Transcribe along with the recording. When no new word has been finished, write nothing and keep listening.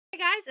Hey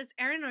guys, it's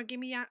Erin or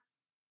Gimme Yarn.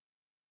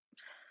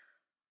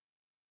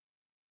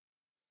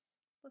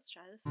 Let's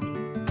try this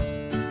again.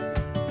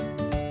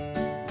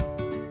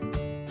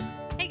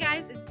 Hey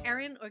guys, it's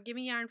Erin or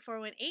Gimme Yarn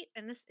 418,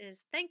 and this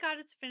is Thank God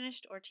It's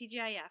Finished or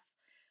TGIF.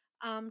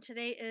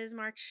 Today is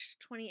March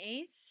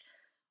 28th,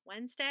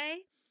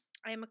 Wednesday.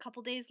 I am a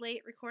couple days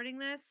late recording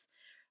this.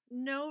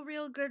 No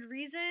real good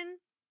reason.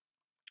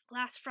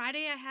 Last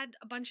Friday I had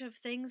a bunch of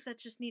things that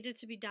just needed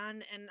to be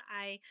done and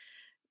I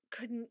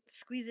couldn't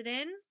squeeze it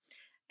in.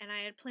 And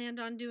I had planned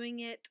on doing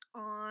it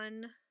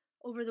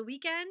over the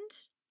weekend.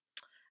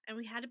 And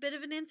we had a bit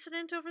of an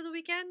incident over the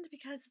weekend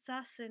because it's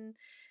us and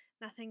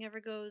nothing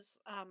ever goes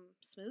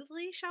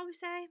smoothly, shall we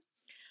say.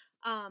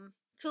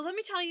 So let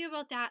me tell you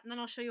about that and then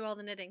I'll show you all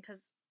the knitting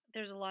because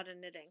there's a lot of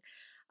knitting.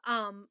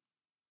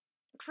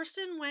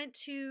 Kristen went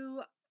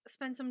to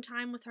spend some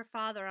time with her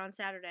father on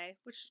Saturday,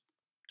 which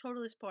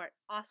totally support.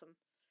 Awesome.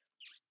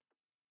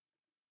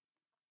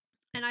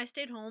 And I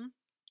stayed home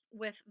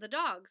with the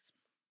dogs.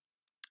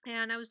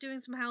 And I was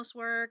doing some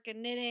housework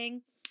and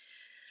knitting.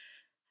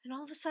 And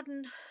all of a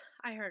sudden,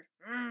 I heard,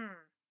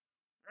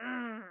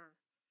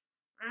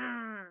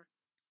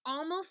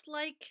 almost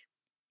like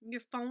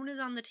your phone is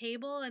on the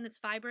table and it's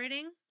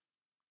vibrating.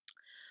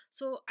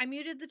 So I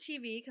muted the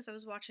TV because I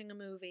was watching a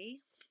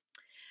movie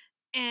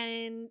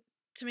and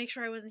to make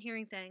sure I wasn't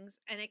hearing things,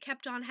 and it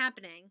kept on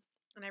happening.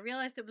 And I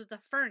realized it was the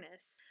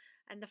furnace,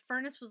 and the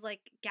furnace was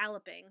like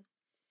galloping.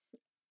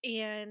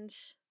 And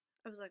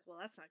I was like, well,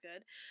 that's not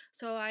good.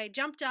 So I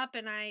jumped up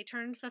and I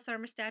turned the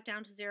thermostat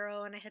down to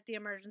 0 and I hit the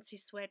emergency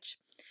switch.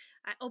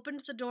 I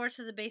opened the door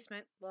to the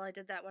basement. Well, I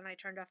did that when I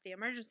turned off the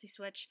emergency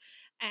switch,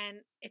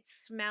 and it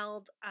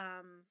smelled,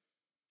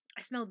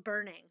 I smelled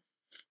burning.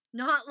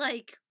 Not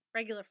like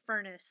regular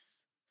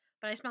furnace,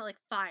 but I smelled like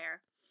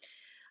fire.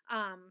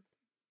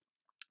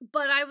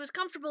 But I was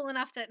comfortable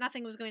enough that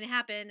nothing was going to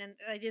happen, and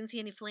I didn't see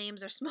any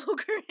flames or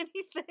smoke or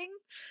anything.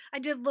 I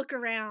did look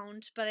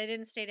around, but I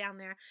didn't stay down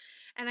there.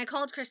 And I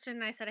called Kristen,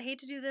 and I said, I hate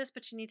to do this,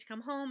 but you need to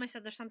come home. I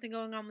said, there's something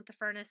going on with the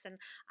furnace, and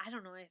I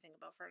don't know anything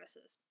about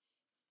furnaces.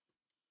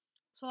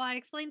 So I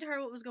explained to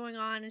her what was going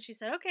on, and she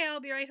said, okay, I'll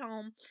be right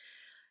home.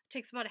 It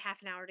takes about a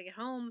half an hour to get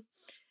home,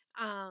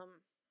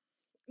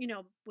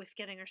 with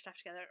getting her stuff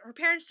together. Her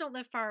parents don't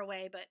live far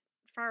away, but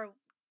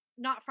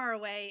not far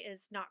away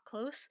is not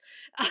close.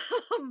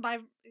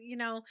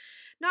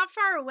 Not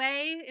far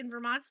away in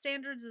Vermont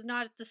standards is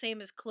not the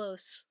same as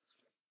close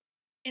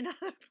in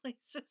other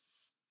places.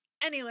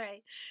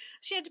 Anyway,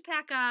 she had to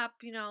pack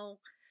up,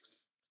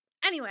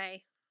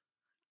 Anyway,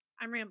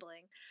 I'm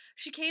rambling.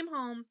 She came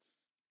home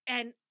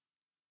and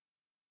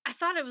I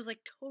thought I was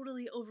like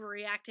totally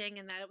overreacting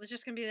and that it was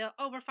just going to be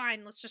oh, we're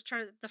fine. Let's just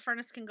turn the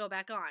furnace can go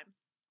back on.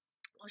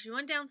 Well, she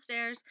went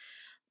downstairs.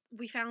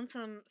 We found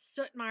some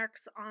soot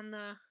marks on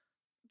the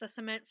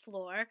cement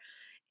floor,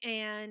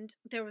 and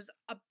there was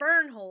a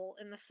burn hole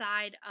in the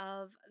side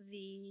of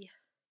the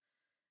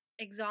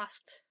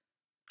exhaust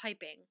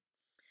piping.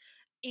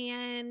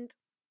 And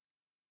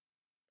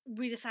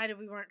we decided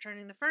we weren't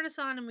turning the furnace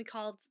on, and we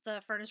called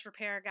the furnace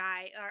repair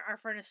guy,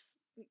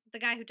 the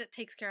guy who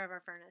takes care of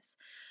our furnace,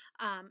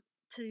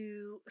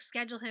 to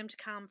schedule him to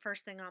come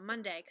first thing on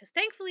Monday, because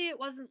thankfully it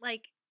wasn't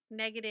like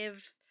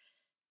negative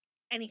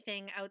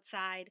anything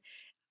outside.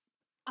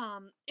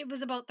 It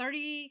was about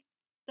 30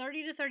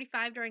 to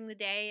 35 during the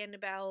day and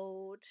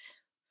about,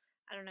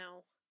 I don't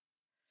know,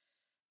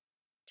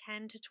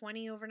 10 to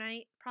 20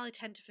 overnight, probably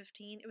 10 to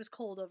 15. It was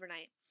cold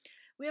overnight.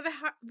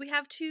 We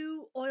have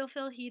 2 oil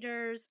fill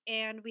heaters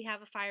and we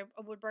have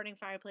a wood burning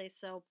fireplace,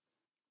 so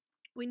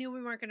we knew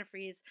we weren't going to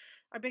freeze.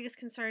 Our biggest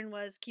concern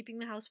was keeping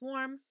the house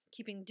warm,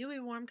 keeping Dewey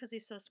warm because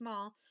he's so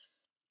small,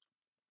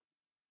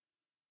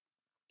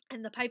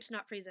 and the pipe's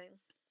not freezing.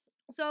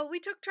 So we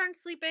took turns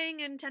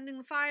sleeping and tending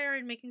the fire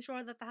and making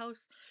sure that the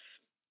house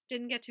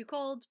didn't get too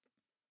cold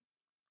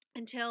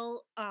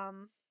until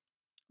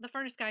the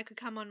furnace guy could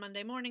come on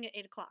Monday morning at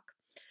 8 o'clock.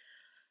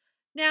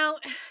 Now,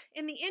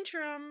 in the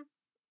interim,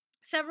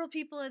 several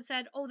people had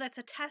said, oh, that's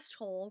a test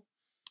hole,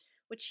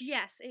 which,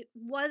 yes, it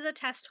was a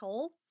test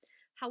hole.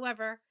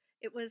 However,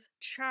 it was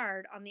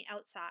charred on the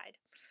outside.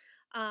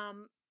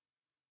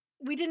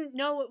 We didn't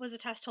know it was a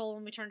test hole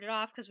when we turned it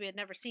off because we had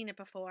never seen it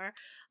before,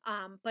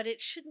 but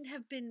it shouldn't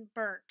have been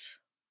burnt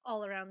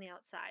all around the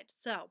outside.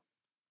 So,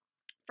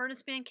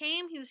 furnace man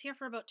came. He was here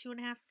for about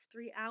 2.5,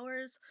 3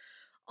 hours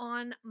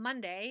on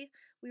Monday.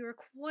 We were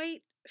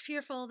quite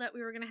fearful that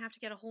we were going to have to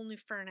get a whole new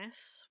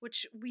furnace,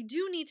 which we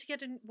do need to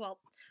get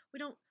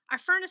our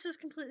furnace is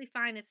completely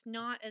fine. It's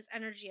not as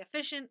energy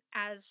efficient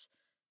as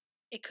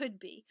it could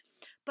be,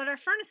 but our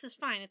furnace is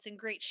fine. It's in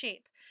great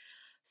shape.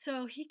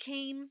 So he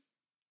came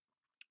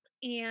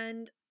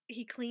and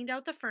he cleaned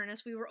out the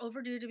furnace. We were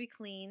overdue to be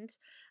cleaned,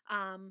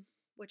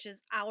 which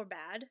is our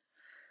bad.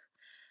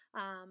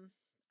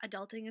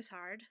 Adulting is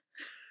hard.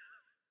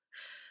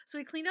 So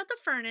he cleaned out the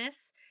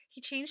furnace. He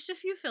changed a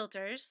few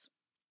filters.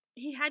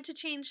 He had to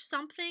change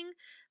something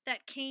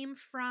that came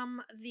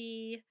from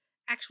the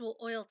actual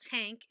oil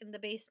tank in the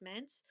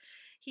basement.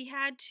 He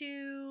had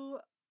to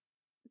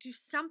do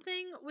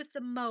something with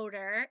the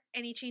motor,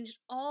 and he changed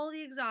all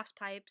the exhaust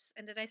pipes.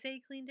 And did I say he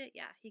cleaned it?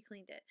 Yeah, he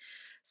cleaned it.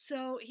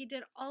 So he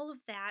did all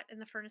of that,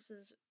 and the furnace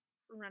is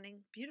running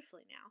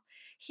beautifully now.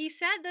 He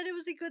said that it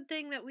was a good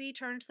thing that we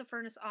turned the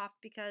furnace off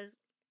because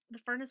the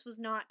furnace was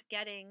not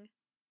getting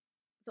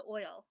the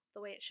oil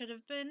the way it should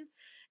have been,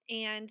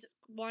 and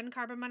one,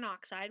 carbon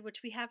monoxide,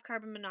 which we have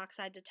carbon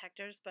monoxide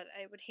detectors, but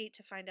I would hate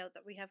to find out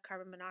that we have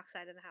carbon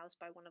monoxide in the house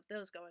by one of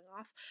those going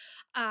off.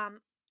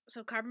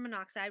 So carbon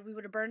monoxide, we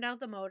would have burned out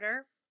the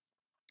motor,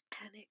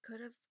 and it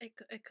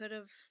could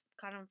have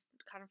caught on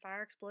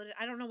fire, exploded.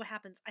 I don't know what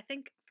happens. I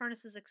think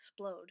furnaces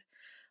explode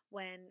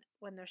when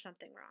there's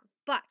something wrong.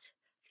 But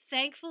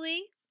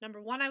thankfully,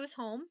 number one, I was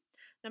home.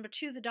 Number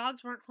two, the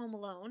dogs weren't home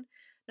alone.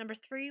 Number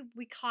three,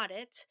 we caught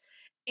it.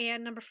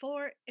 And number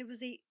four, it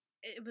was an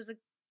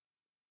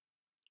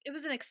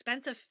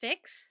expensive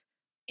fix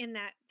in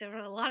that there were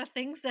a lot of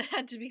things that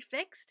had to be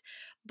fixed,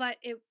 but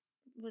it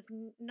was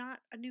not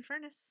a new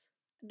furnace,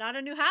 not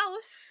a new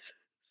house.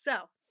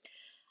 So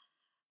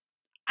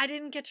I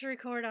didn't get to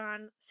record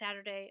on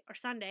Saturday or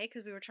Sunday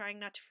because we were trying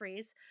not to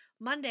freeze.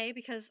 Monday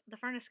because the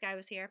furnace guy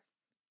was here.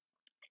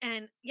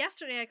 And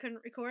yesterday I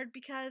couldn't record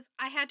because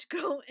I had to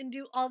go and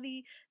do all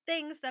the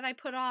things that I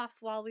put off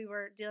while we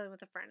were dealing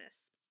with the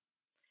furnace.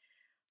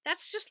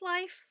 That's just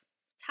life.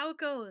 It's how it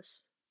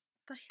goes.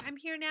 But I'm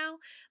here now.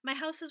 My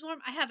house is warm.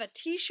 I have a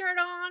t-shirt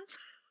on,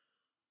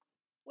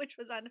 which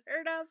was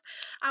unheard of.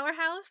 Our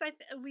house,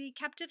 we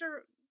kept it,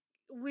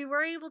 we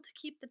were able to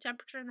keep the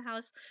temperature in the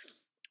house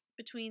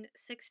between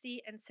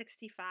 60 and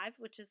 65,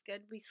 which is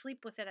good. We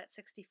sleep with it at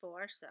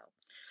 64, so.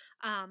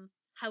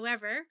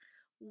 However,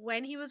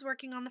 when he was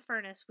working on the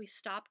furnace, we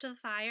stopped the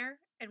fire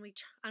and we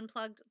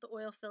unplugged the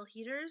oil fill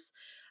heaters.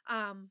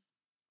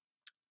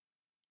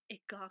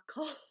 It got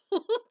cold.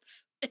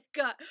 It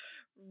got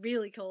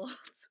really cold.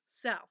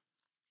 So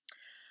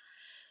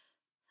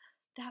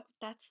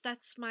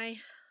that's my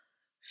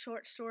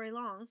short story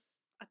long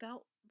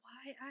about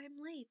why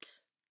I'm late.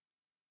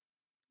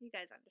 You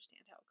guys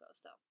understand how it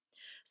goes, though.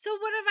 So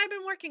what have I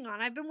been working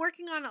on? I've been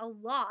working on a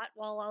lot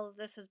while all of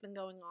this has been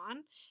going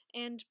on,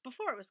 and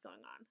before it was going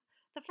on.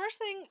 The first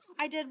thing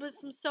I did was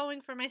some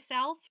sewing for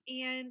myself,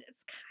 and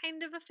it's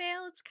kind of a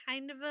fail. It's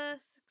kind of a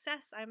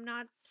success.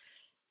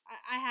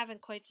 I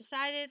haven't quite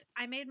decided.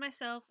 I made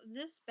myself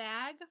this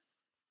bag,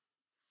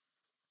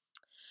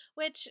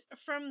 which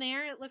from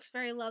there it looks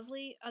very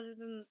lovely other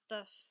than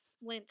the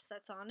lint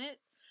that's on it.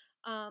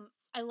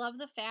 I love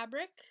the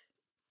fabric,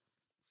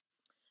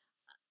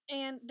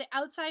 and the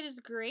outside is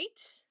great.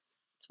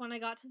 It's when I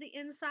got to the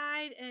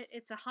inside,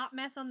 it's a hot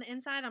mess on the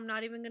inside. I'm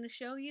not even going to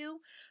show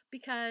you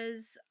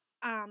because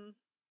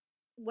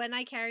when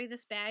I carry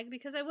this bag,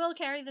 because I will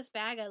carry this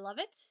bag, I love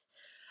it.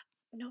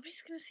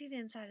 Nobody's going to see the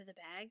inside of the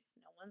bag.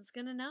 No one's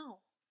going to know.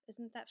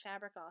 Isn't that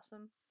fabric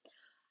awesome?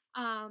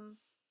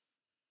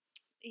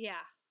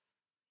 Yeah.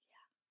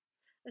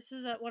 This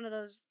is one of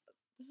those.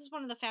 This is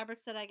one of the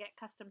fabrics that I get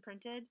custom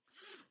printed.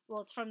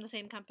 Well, it's from the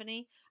same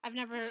company. I've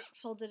never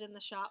sold it in the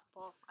shop.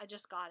 Well, I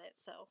just got it,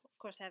 so of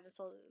course I haven't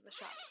sold it in the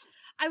shop.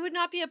 I would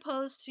not be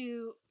opposed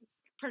to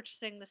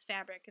purchasing this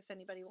fabric if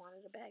anybody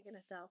wanted a bag in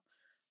it, though.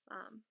 You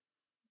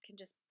can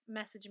just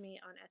message me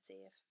on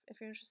Etsy if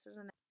you're interested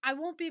in that. I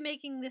won't be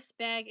making this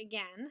bag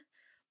again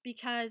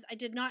because I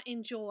did not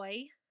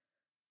enjoy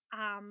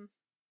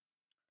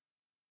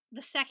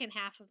the second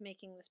half of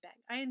making this bag.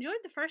 I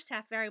enjoyed the first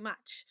half very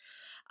much.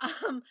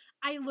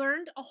 I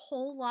learned a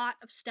whole lot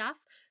of stuff,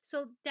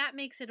 so that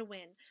makes it a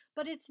win.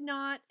 But it's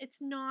not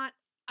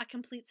a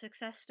complete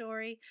success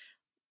story.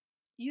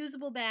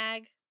 Usable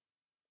bag,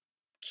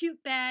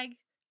 cute bag.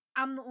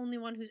 I'm the only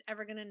one who's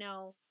ever gonna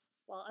know,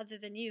 well, other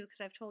than you,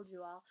 because I've told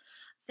you all,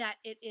 that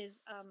it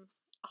is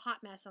a hot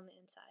mess on the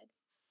inside.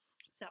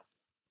 So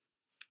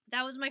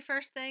that was my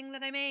first thing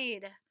that I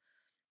made.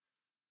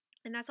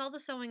 And that's all the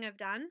sewing I've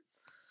done.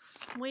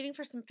 I'm waiting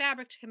for some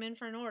fabric to come in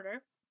for an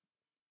order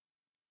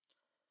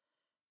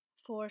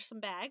for some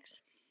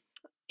bags.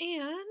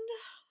 And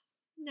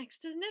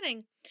next is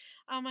knitting.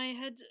 I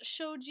had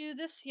showed you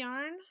this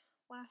yarn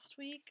last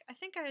week. I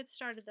think I had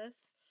started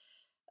this.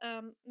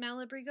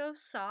 Malabrigo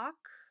sock.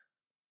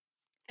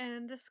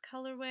 And this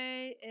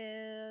colorway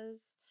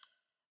is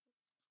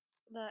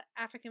the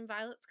African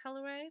Violets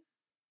colorway.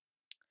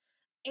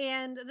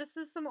 And this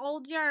is some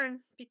old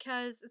yarn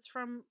because it's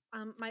from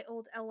my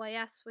old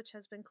LYS, which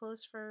has been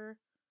closed for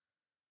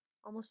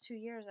almost 2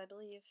 years, I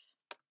believe.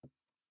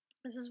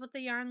 This is what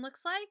the yarn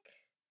looks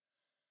like.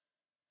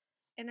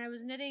 And I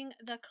was knitting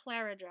the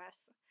Clara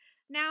dress.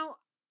 Now,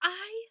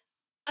 I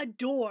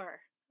adore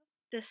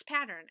this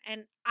pattern,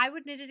 and I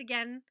would knit it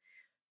again.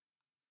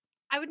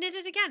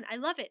 I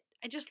love it.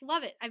 I just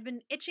love it. I've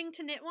been itching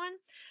to knit one,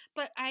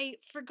 but I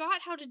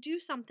forgot how to do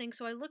something,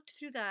 so I looked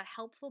through the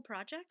helpful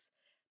projects.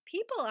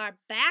 People are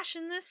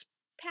bashing this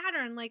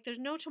pattern like there's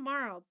no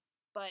tomorrow,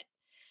 but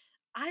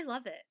I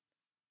love it.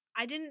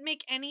 I didn't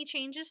make any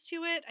changes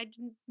to it. I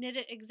didn't knit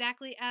it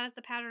exactly as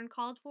the pattern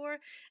called for,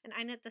 and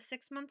I knit the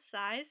 6-month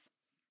size.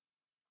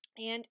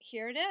 And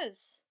here it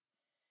is.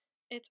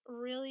 It's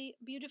really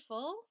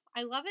beautiful.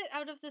 I love it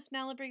out of this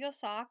Malabrigo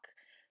sock.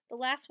 The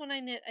last one I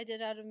knit, I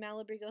did out of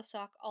Malabrigo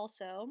sock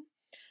also.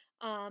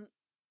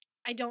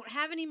 I don't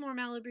have any more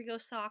Malabrigo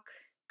sock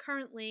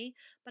currently,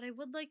 but I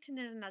would like to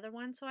knit another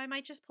one, so I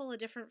might just pull a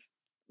different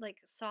like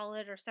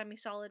solid or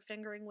semi-solid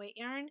fingering weight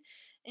yarn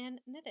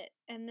and knit it.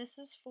 And this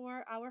is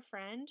for our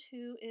friend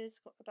who is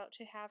about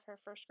to have her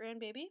first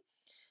grandbaby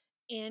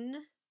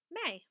in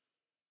May.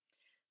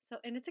 So,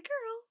 and it's a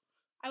girl.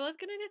 I was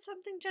going to knit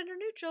something gender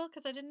neutral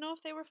because I didn't know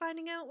if they were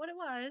finding out what it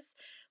was,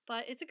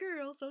 but it's a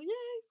girl, so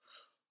yay!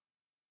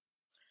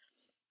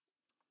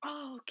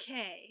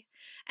 Okay.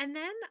 And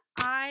then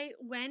I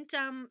went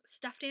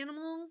stuffed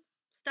animal,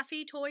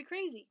 stuffy toy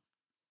crazy.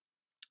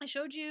 I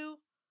showed you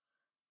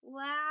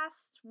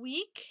last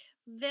week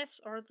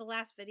or the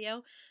last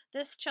video,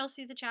 this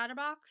Chelsea the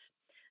Chatterbox.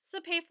 It's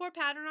a pay for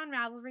pattern on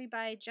Ravelry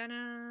by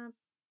Jenna.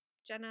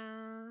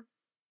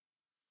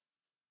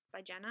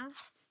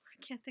 I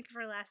can't think of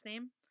her last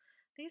name.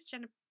 I think it's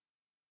Jenna.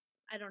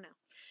 I don't know.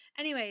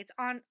 Anyway, it's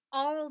on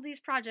all these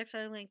projects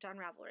are linked on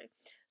Ravelry.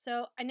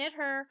 So I knit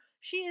her.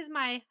 She is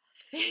my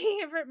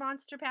favorite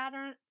monster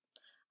pattern.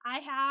 I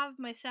have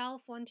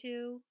myself 1,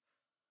 2,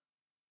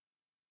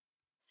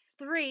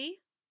 3.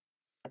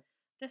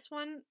 This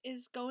one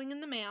is going in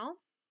the mail.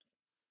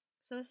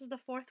 So this is the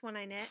 4th one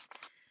I knit.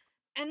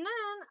 And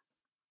then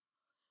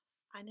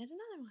I knit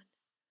another one.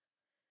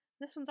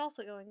 This one's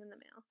also going in the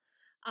mail.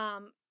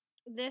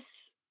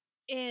 This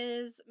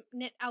is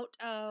knit out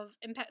of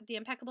the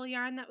Impeccable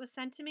yarn that was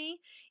sent to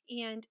me,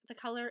 and the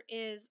color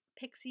is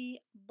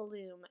Pixie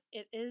Bloom.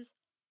 It is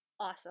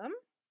awesome.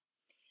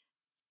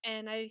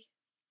 And I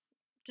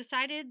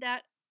decided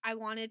that I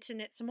wanted to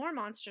knit some more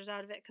monsters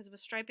out of it because it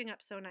was striping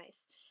up so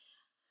nice.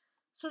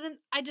 So then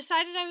I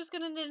decided I was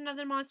going to knit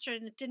another monster,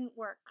 and it didn't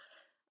work.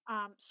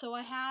 So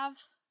I have,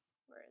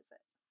 where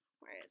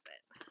is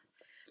it?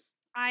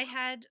 I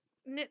had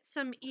knit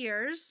some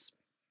ears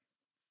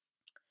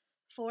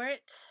for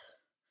it,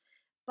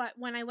 but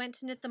when I went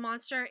to knit the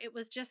monster, it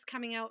was just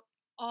coming out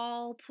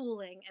all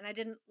pooling, and I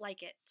didn't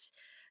like it.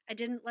 I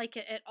didn't like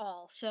it at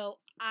all. So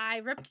I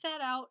ripped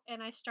that out,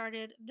 and I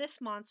started this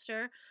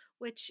monster,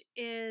 which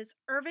is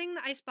Irving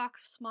the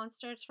Icebox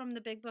Monster. It's from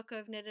the Big Book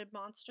of Knitted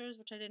Monsters,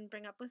 which I didn't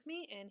bring up with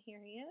me, and here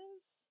he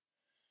is.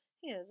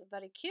 He is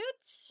very cute.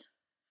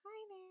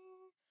 Hi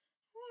there.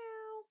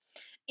 Hello.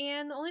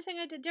 And the only thing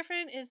I did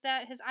different is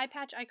that his eye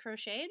patch I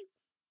crocheted.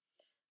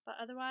 But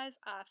otherwise,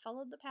 I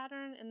followed the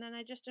pattern, and then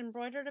I just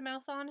embroidered a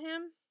mouth on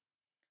him.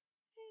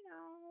 I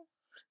know.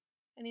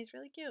 And he's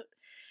really cute.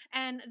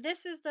 And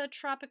this is the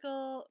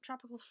tropical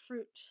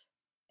fruit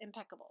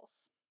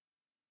Impeccables.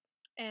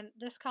 And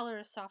this color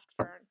is Soft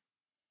Fern.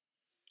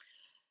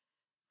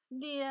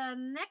 The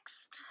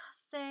next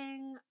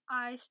thing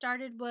I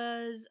started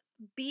was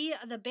Be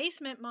the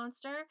Basement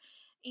Monster,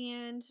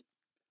 and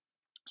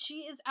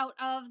she is out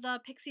of the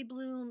Pixie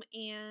Bloom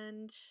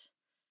and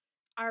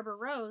Arbor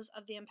Rose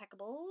of the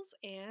Impeccables,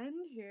 and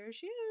here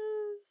she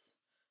is.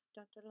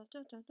 Da, da, da,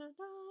 da, da, da.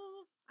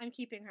 I'm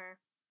keeping her.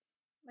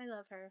 I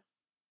love her.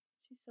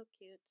 She's so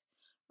cute.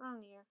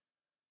 Wrong ear.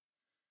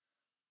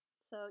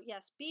 So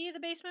yes, Be the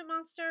Basement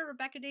Monster,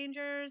 Rebecca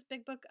Danger's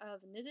Big Book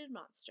of Knitted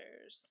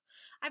Monsters.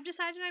 I've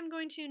decided I'm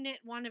going to knit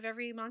one of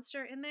every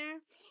monster in there.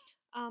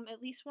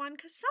 At least one,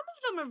 because some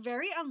of them are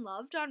very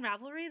unloved on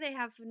Ravelry. They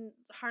have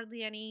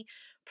hardly any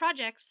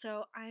projects,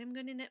 so I am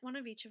going to knit one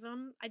of each of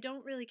them. I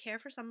don't really care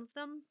for some of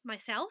them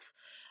myself,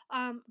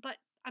 but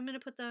I'm going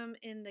to put them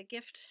in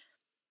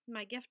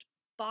my gift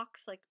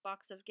box, like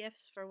box of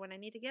gifts for when I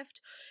need a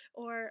gift,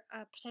 or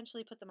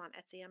potentially put them on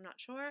Etsy. I'm not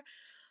sure.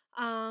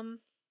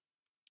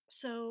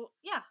 So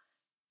yeah,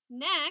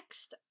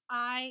 next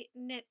I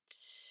knit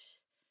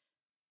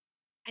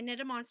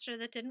a monster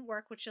that didn't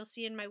work, which you'll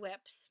see in my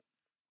whips.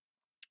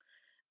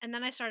 And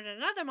then I started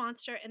another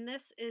monster, and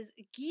this is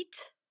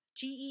Geet,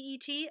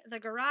 Geet, the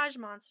Garage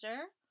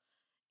Monster.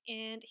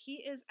 And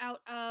he is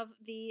out of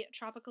the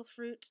Tropical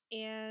Fruit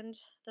and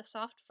the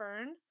Soft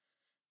Fern.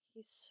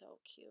 He's so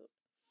cute.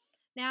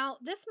 Now,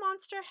 this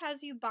monster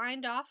has you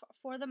bind off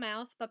for the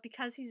mouth, but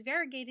because he's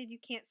variegated, you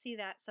can't see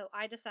that. So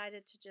I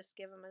decided to just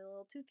give him a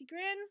little toothy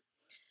grin.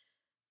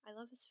 I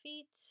love his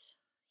feet.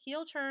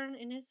 Heel turn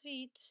in his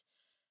feet,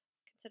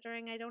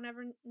 considering I don't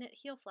ever knit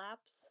heel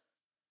flaps.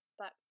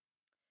 But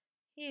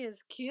he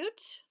is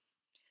cute.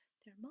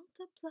 They're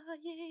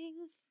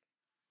multiplying.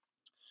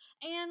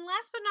 And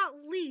last but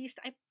not least,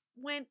 I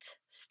went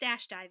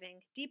stash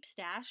diving, deep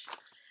stash,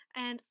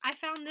 and I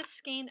found this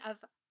skein of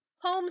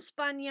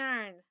homespun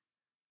yarn.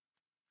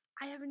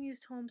 I haven't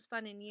used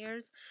homespun in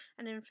years,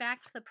 and in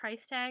fact, the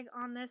price tag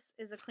on this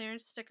is a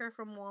clearance sticker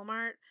from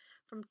Walmart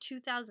from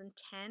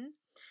 2010.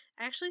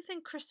 I actually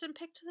think Kristen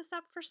picked this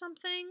up for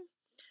something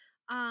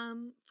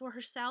for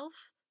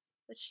herself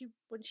that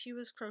when she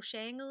was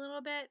crocheting a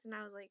little bit, and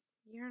I was like,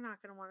 you're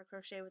not going to want to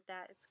crochet with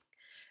that. It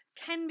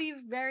can be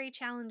very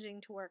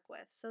challenging to work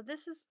with. So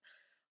this is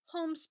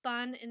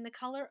homespun in the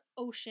color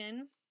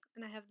Ocean,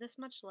 and I have this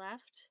much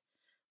left,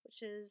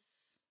 which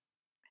is,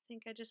 I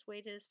think I just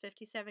weighed it as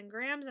 57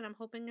 grams, and I'm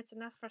hoping it's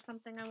enough for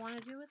something I want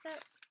to do with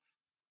it.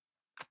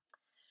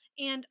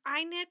 And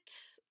I knit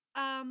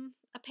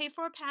a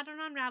pay-for pattern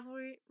on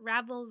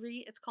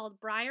Ravelry. It's called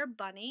Briar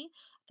Bunny.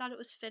 I thought it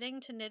was fitting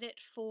to knit it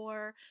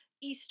for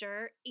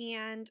Easter,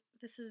 and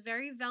this is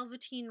very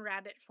velveteen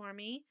rabbit for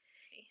me.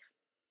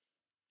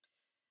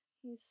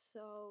 He's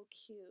so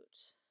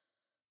cute.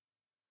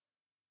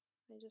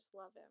 I just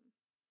love him.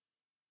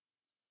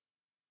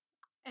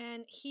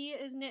 And he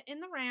is knit in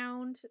the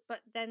round,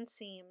 but then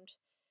seamed.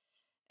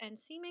 And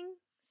seaming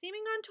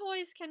on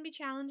toys can be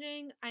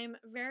challenging. I'm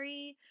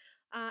very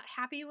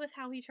happy with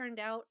how he turned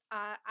out.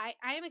 I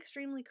am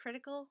extremely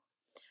critical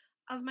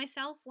of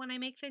myself when I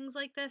make things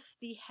like this.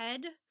 The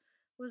head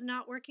was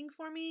not working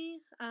for me,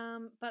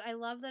 but I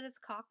love that it's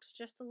cocked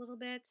just a little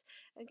bit.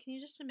 And can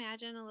you just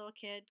imagine a little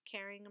kid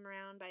carrying him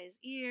around by his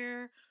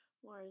ear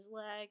or his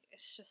leg?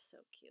 It's just so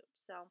cute.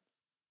 So,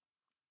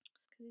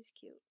 because he's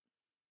cute,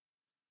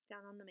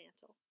 down on the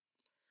mantle.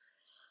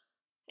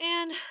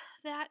 And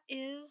that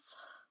is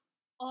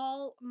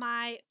all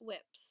my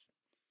whips.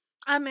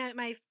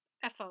 My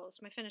FOs,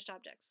 my finished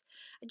objects.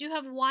 I do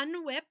have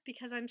one whip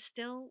because I'm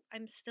still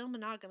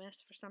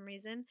monogamous for some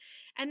reason.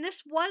 And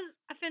this was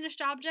a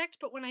finished object,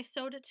 but when I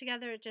sewed it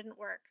together it didn't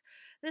work.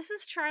 This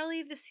is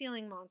Charlie the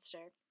ceiling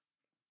monster.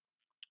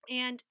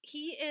 And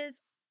he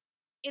is,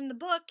 in the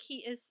book, he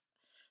is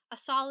a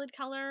solid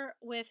color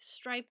with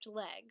striped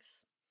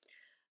legs.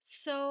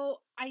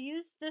 So I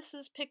used this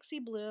as Pixie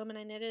Bloom, and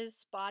I knit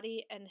his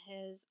body and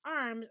his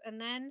arms,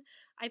 and then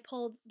I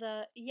pulled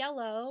the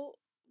yellow,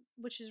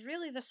 which is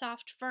really the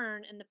soft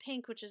fern, and the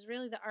pink, which is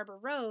really the arbor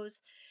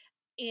rose,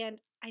 and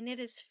I knit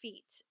his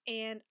feet.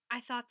 And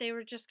I thought they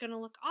were just going to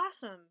look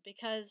awesome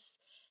because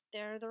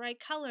they're the right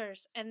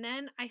colors. And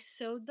then I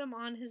sewed them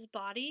on his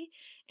body,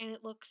 and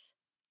it looks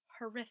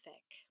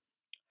horrific.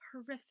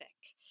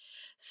 Horrific.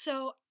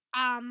 So,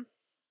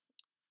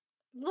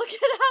 look at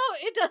how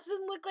it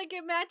doesn't look like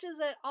it matches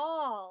at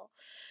all.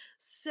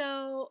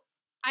 So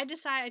I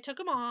took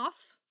them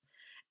off,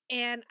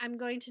 and I'm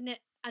going to knit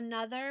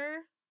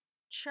another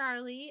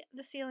Charlie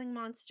the ceiling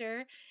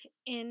monster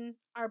in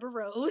arbor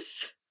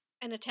rose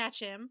and attach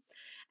him,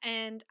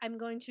 and I'm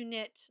going to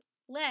knit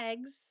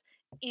legs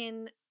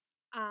in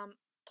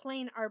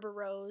plain arbor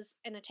rose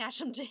and attach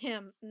them to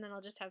him, and then I'll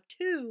just have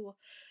two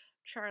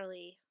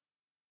Charlie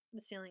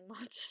the ceiling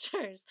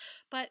monsters.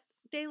 But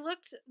they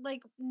looked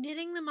like,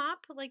 knitting them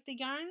up, like the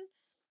yarn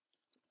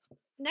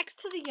next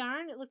to the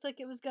yarn, it looked like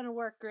it was going to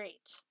work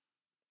great.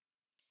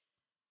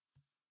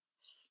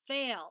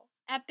 Fail.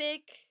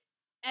 Epic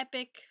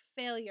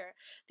failure.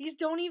 These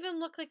don't even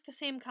look like the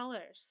same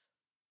colors.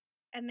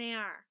 And they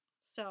are.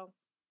 So,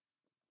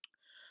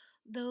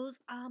 that's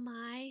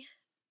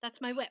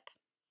my whip.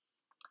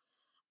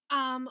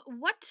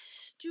 What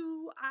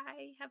do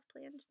I have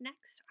planned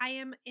next? I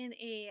am in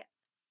a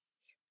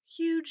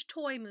huge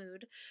toy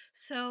mood,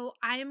 so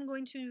I am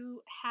going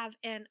to have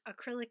an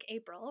acrylic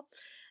April,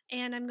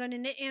 and I'm going to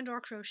knit and or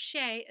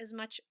crochet as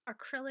much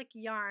acrylic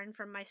yarn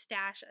from my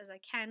stash as I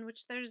can,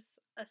 which there's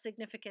a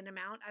significant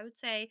amount. I would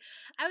say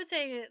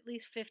at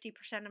least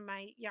 50% of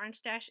my yarn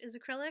stash is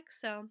acrylic,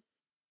 so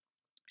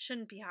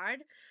shouldn't be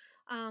hard.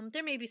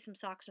 There may be some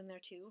socks in there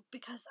too,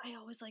 because I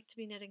always like to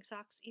be knitting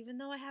socks, even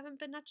though I haven't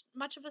been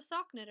much of a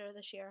sock knitter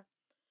this year.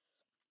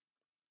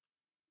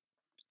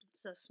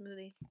 It's a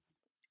smoothie.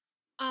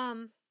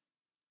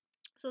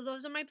 So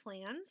those are my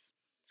plans.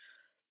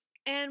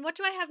 And what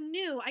do I have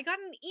new? I got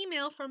an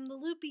email from the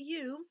Loopy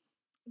U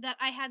that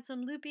I had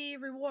some Loopy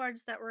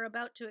rewards that were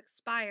about to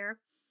expire,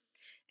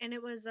 and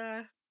it was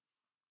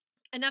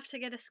enough to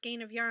get a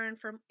skein of yarn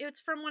it's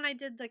from when I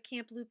did the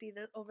Camp Loopy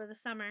over the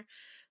summer.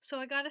 So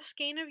I got a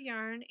skein of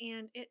yarn,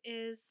 and it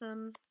is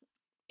some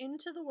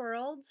Into the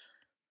World,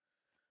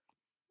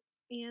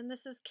 and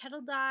this is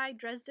Kettle Dye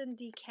Dresden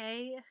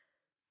DK.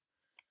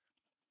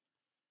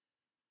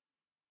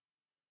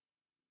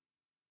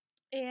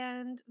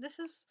 And this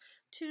is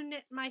to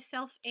knit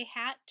myself a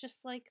hat,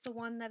 just like the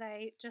one that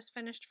I just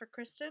finished for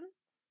Kristen.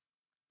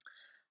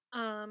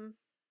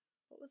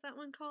 What was that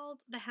one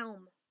called? The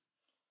Helm.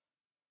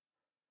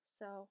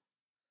 So,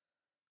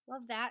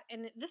 love that.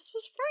 And this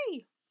was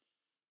free.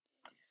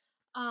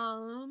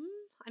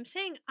 I'm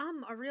saying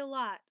a real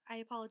lot. I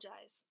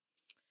apologize.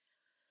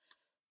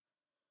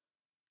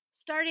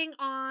 Starting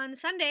on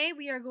Sunday,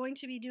 we are going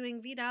to be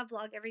doing Vita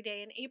vlog every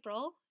day in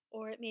April,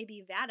 or it may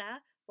be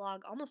Vada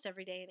vlog almost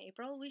every day in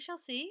April. We shall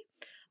see.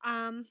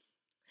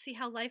 See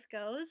how life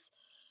goes.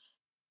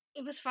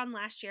 It was fun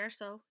last year,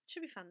 so it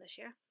should be fun this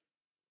year.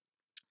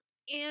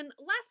 And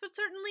last but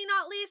certainly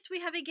not least, we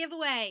have a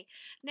giveaway.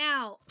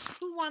 Now,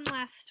 who won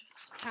last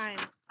time?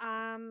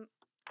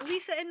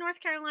 Lisa in North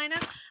Carolina.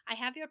 I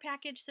have your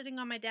package sitting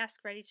on my desk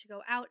ready to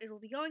go out. It will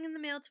be going in the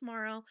mail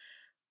tomorrow.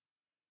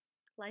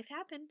 Life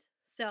happened.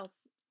 So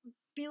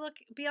be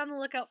on the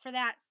lookout for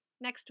that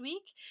next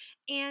week.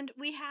 And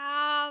we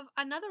have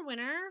another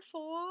winner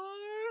for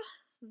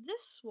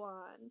this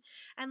one.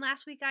 And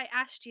last week I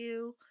asked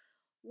you,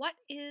 what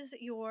is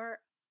your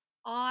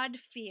odd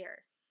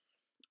fear?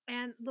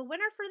 And the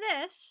winner for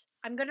this,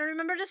 I'm going to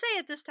remember to say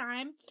it this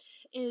time,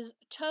 is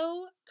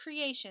Toe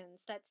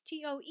Creations. That's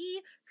Toe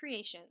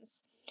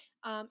Creations.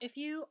 If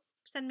you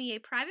send me a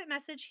private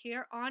message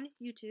here on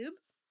YouTube,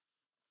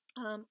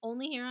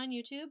 only here on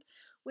YouTube,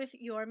 with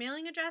your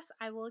mailing address,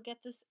 I will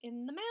get this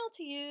in the mail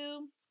to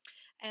you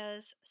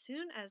as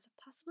soon as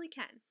possibly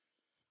can.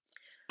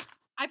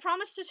 I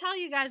promise to tell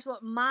you guys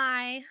what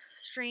my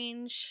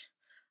strange,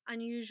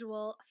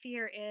 unusual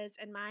fear is,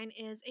 and mine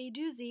is a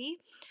doozy.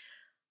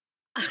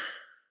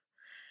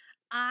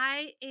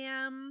 I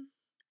am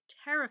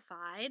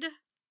terrified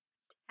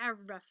of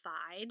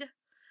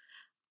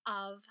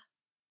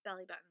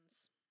belly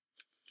buttons.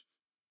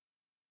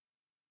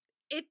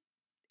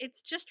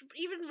 It's just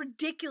even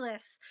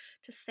ridiculous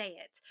to say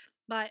it,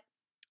 but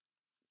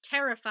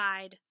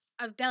terrified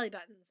of belly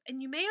buttons.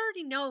 And you may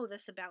already know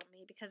this about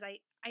me because I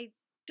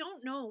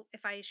don't know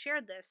if I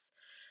shared this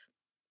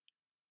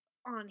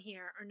on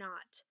here or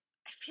not.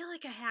 I feel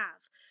like I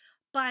have.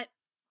 But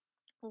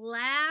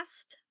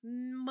last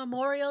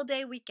Memorial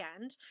Day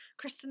weekend,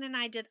 Kristen and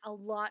I did a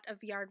lot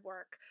of yard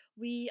work.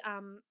 We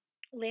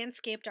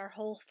landscaped our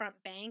whole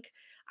front bank.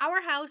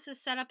 Our house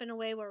is set up in a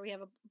way where we have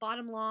a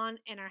bottom lawn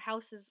and our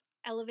house is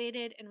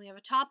elevated, and we have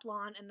a top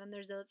lawn, and then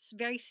there's a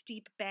very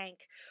steep bank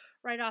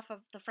right off of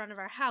the front of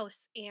our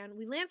house, and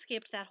we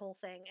landscaped that whole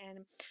thing.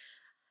 And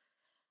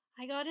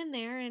I got in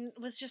there and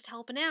was just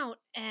helping out,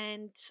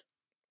 and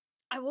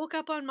I woke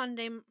up on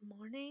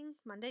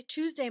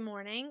Tuesday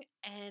morning,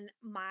 and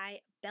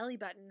my belly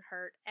button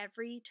hurt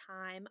every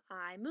time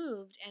I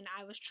moved, and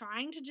I was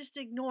trying to just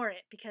ignore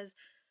it because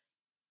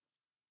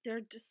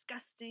they're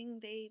disgusting.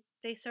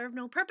 They serve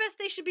no purpose.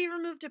 They should be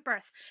removed at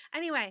birth.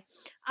 Anyway,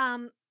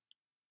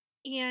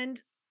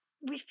 and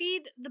we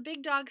feed the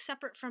big dogs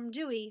separate from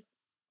Dewey,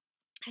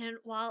 and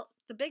while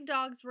the big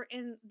dogs were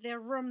in their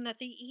room that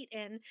they eat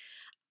in,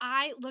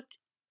 I looked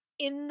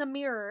in the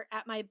mirror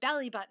at my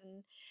belly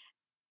button,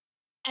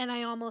 and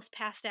I almost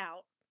passed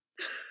out.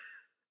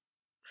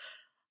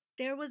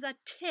 There was a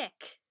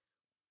tick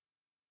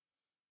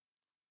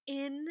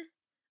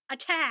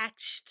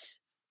attached.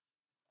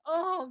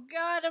 Oh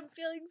God, I'm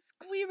feeling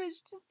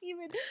squeamish just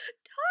even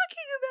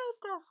talking about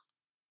this.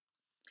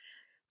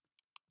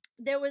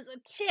 There was a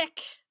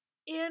tick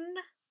in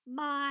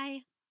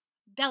my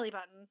belly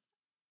button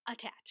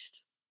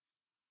attached.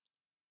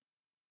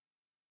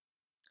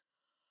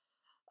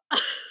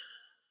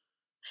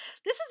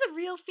 This is a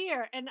real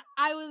fear, and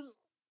I was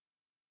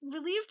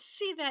relieved to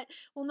see that,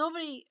 well,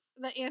 nobody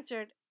that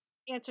answered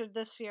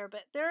this fear,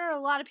 but there are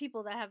a lot of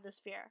people that have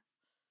this fear.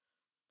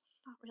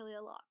 Not really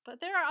a lot, but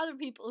there are other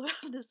people who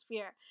have this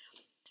fear.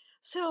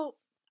 So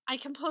I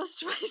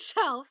composed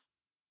myself,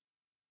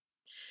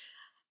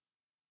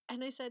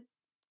 and I said,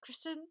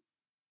 Kristen,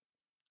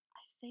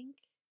 I think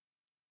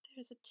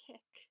there's a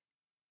tick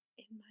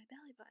in my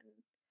belly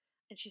button.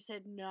 And she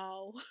said,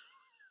 no.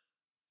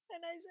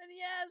 And I said,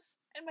 yes.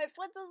 And my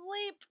foot's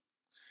asleep.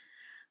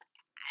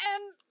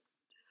 And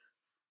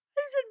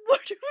I said,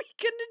 what are we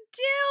gonna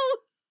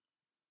do?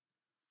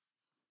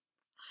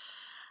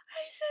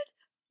 I said,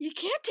 you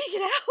can't take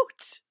it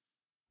out.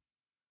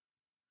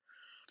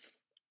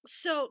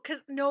 So,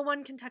 because no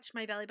one can touch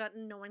my belly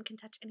button. No one can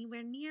touch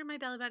anywhere near my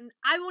belly button.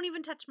 I won't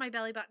even touch my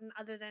belly button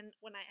other than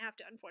when I have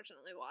to,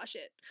 unfortunately, wash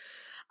it.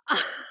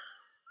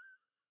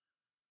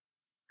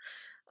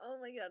 Oh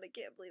my God, I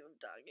can't believe I'm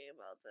talking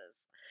about this.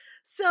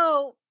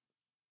 So,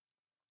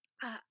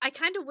 I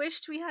kind of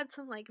wished we had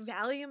some like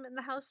Valium in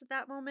the house at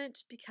that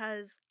moment,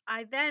 because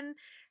I then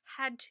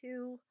had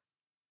to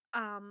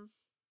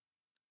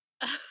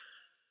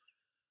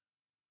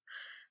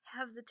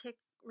have the tick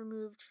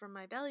removed from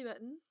my belly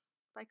button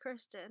by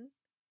Kristen.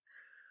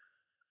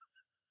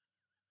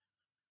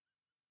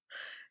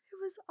 It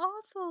was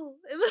awful.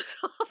 It was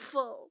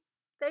awful.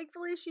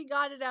 Thankfully, she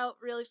got it out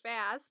really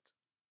fast.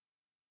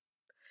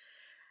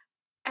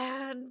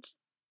 And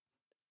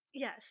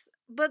yes,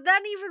 but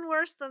then even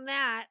worse than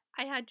that,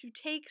 I had to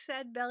take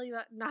said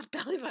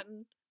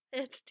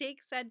take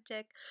said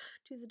tick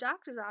to the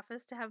doctor's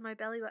office to have my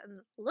belly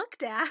button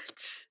looked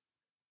at.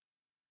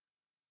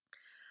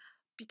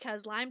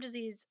 Because Lyme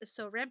disease is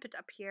so rampant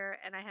up here,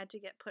 and I had to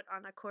get put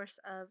on a course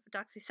of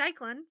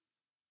doxycycline.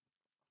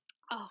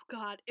 Oh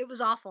God, it was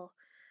awful.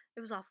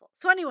 It was awful.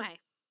 So anyway,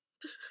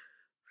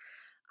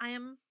 I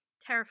am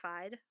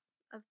terrified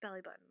of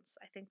belly buttons.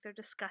 I think they're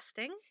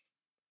disgusting,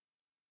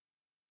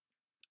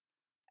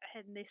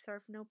 and they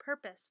serve no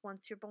purpose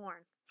once you're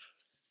born.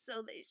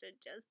 So they should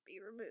just be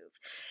removed.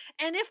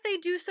 And if they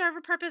do serve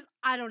a purpose,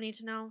 I don't need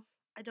to know.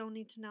 I don't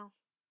need to know.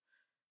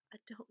 I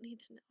don't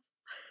need to know.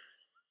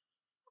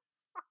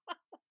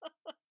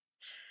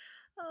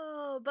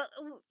 Oh, but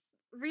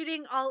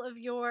reading all of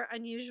your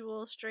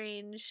unusual,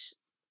 strange,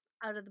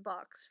 out of the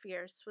box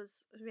fears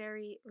was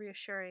very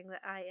reassuring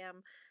that I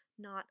am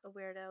not a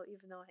weirdo,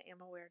 even though I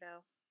am a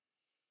weirdo.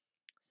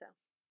 So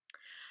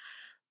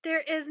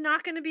there is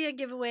not going to be a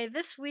giveaway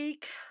this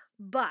week,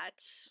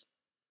 but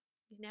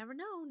you never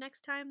know.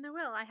 Next time there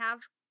will. I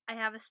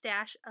have a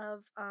stash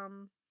of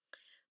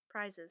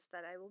prizes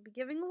that I will be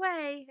giving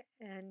away,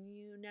 and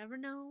you never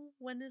know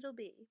when it'll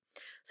be.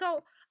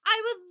 So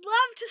I would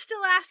love to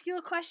still ask you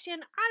a question.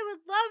 I would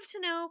love to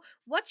know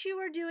what you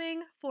are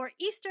doing for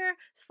Easter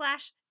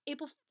 /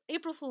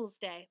 April Fool's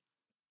Day.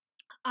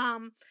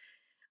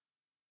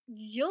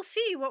 You'll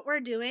see what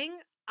we're doing.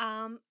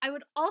 I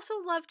would also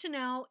love to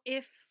know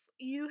if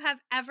you have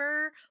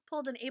ever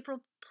pulled an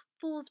April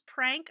Fool's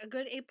prank, a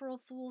good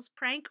April Fool's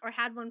prank, or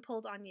had one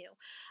pulled on you.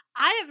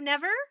 I have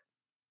never.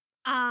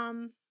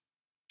 Um,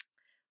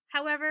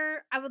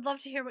 However, I would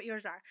love to hear what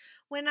yours are.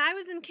 When I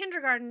was in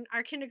kindergarten,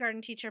 our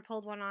kindergarten teacher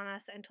pulled one on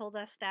us and told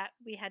us that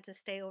we had to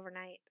stay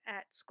overnight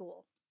at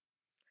school.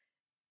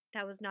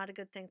 That was not a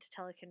good thing to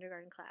tell a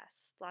kindergarten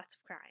class. Lots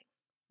of crying.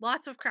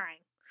 Lots of crying.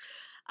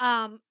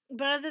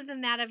 But other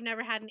than that, I've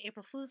never had an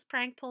April Fool's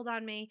prank pulled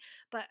on me,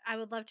 but I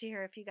would love to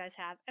hear if you guys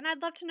have. And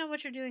I'd love to know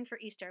what you're doing for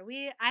Easter.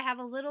 I have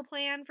a little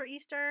plan for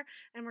Easter,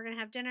 and we're going to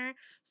have dinner.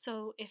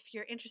 So if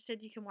you're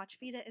interested, you can watch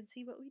Vita and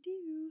see what we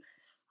do.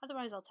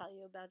 Otherwise, I'll tell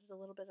you about it a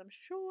little bit, I'm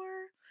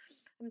sure.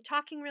 I'm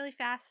talking really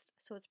fast,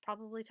 so it's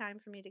probably time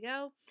for me to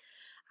go.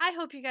 I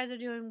hope you guys are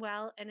doing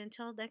well, and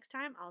until next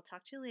time, I'll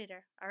talk to you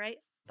later. All right?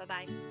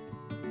 Bye-bye.